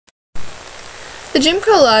The Jim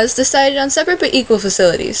Crow laws decided on separate but equal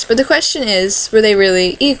facilities, but the question is, were they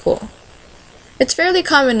really equal? It's fairly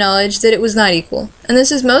common knowledge that it was not equal, and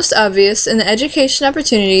this is most obvious in the education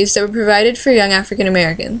opportunities that were provided for young African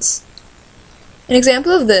Americans. An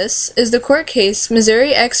example of this is the court case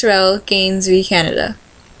Missouri ex rel. Gaines v. Canada.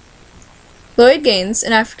 Lloyd Gaines,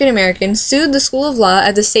 an African American, sued the School of Law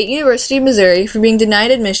at the State University of Missouri for being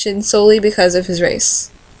denied admission solely because of his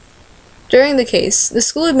race. During the case, the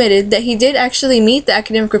school admitted that he did actually meet the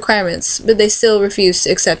academic requirements, but they still refused to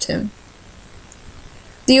accept him.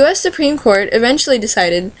 The U.S. Supreme Court eventually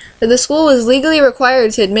decided that the school was legally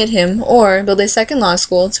required to admit him or build a second law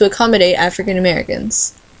school to accommodate African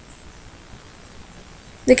Americans.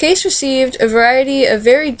 The case received a variety of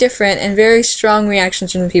very different and very strong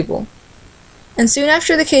reactions from the people. And soon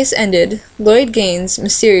after the case ended, Lloyd Gaines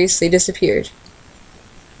mysteriously disappeared.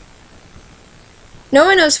 No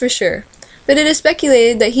one knows for sure, but it is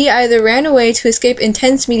speculated that he either ran away to escape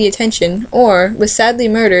intense media attention or was sadly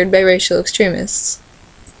murdered by racial extremists.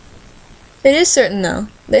 It is certain, though,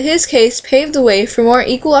 that his case paved the way for more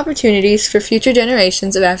equal opportunities for future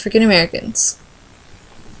generations of African Americans.